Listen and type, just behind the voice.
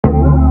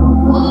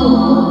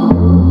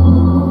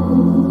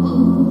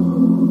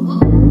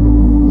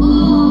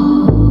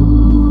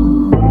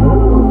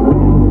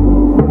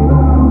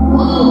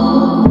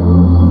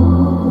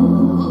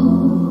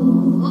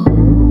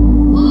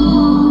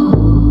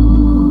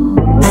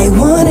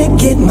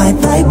get my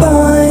vibe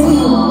on.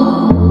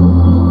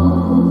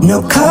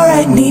 No car,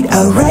 I need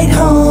a ride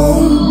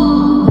home.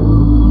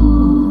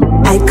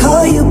 I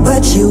call you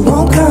but you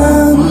won't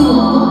come.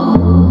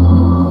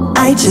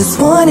 I just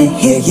wanna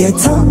hear your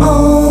tone.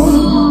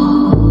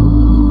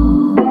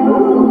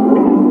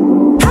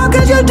 How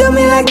could you do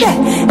me like that?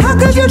 How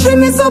could you treat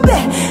me so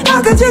bad?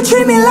 How could you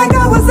treat me like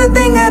I was a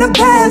thing of the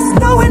past,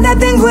 knowing that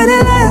things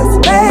wouldn't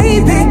last,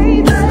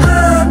 baby?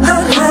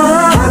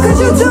 How could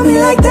you do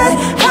me like that?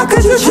 How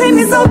could you treat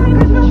me so?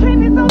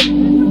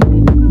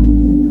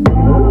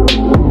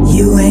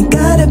 You ain't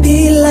gotta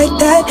be like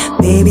that,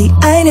 baby,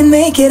 I didn't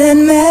make it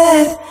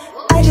unmad.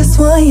 I just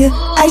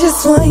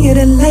want you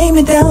to lay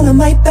me down on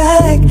my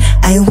back.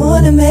 I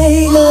wanna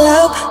make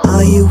love,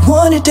 all you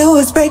wanna do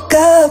is break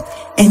up.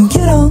 And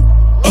you don't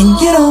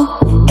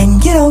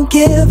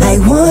give. I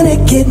wanna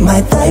get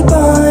my vibe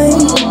on.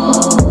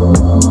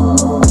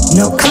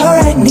 No car,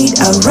 I need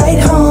a ride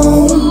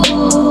home.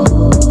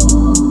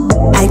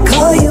 I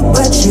call you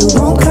but you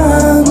won't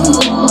come.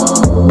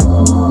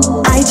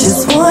 I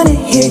just wanna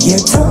hear your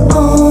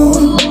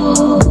tone.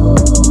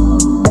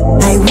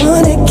 I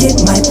wanna get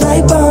my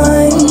vibe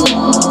on.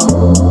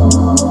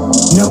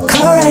 No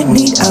car, I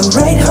need a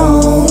ride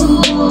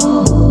home.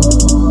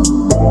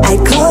 I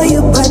call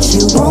you but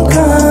you won't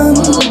come.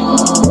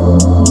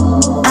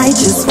 I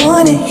just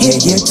wanna hear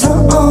your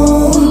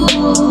tone.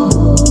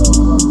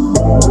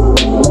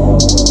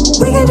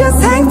 We can just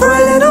hang for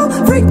a little,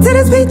 freak to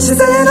this beach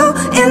just a little.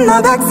 In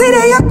the backseat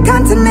of your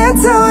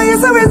Continental, you're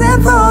so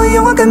resentful,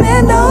 you won't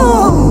commit,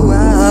 no.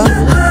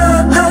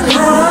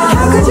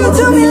 How could you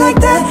do me like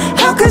that?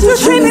 How could you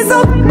treat me so?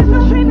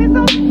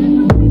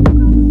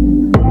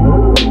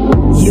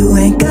 You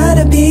ain't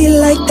gotta be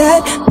like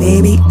that,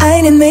 baby,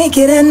 I didn't make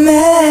it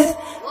unmad.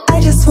 I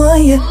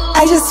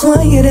just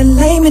want you to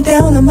lay me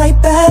down on my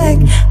back.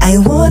 I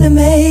wanna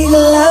make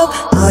love,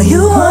 all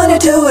you wanna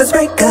do is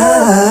break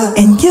up.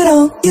 And you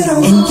don't give.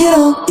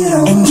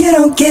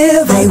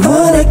 I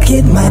wanna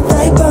get my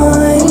vibe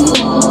on.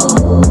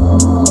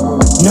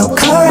 No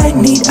car, I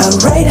need a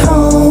ride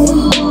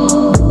home.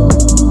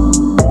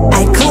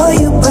 I call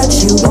you but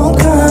you won't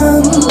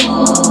come.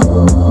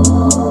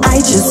 I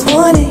just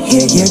wanna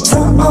hear your tone.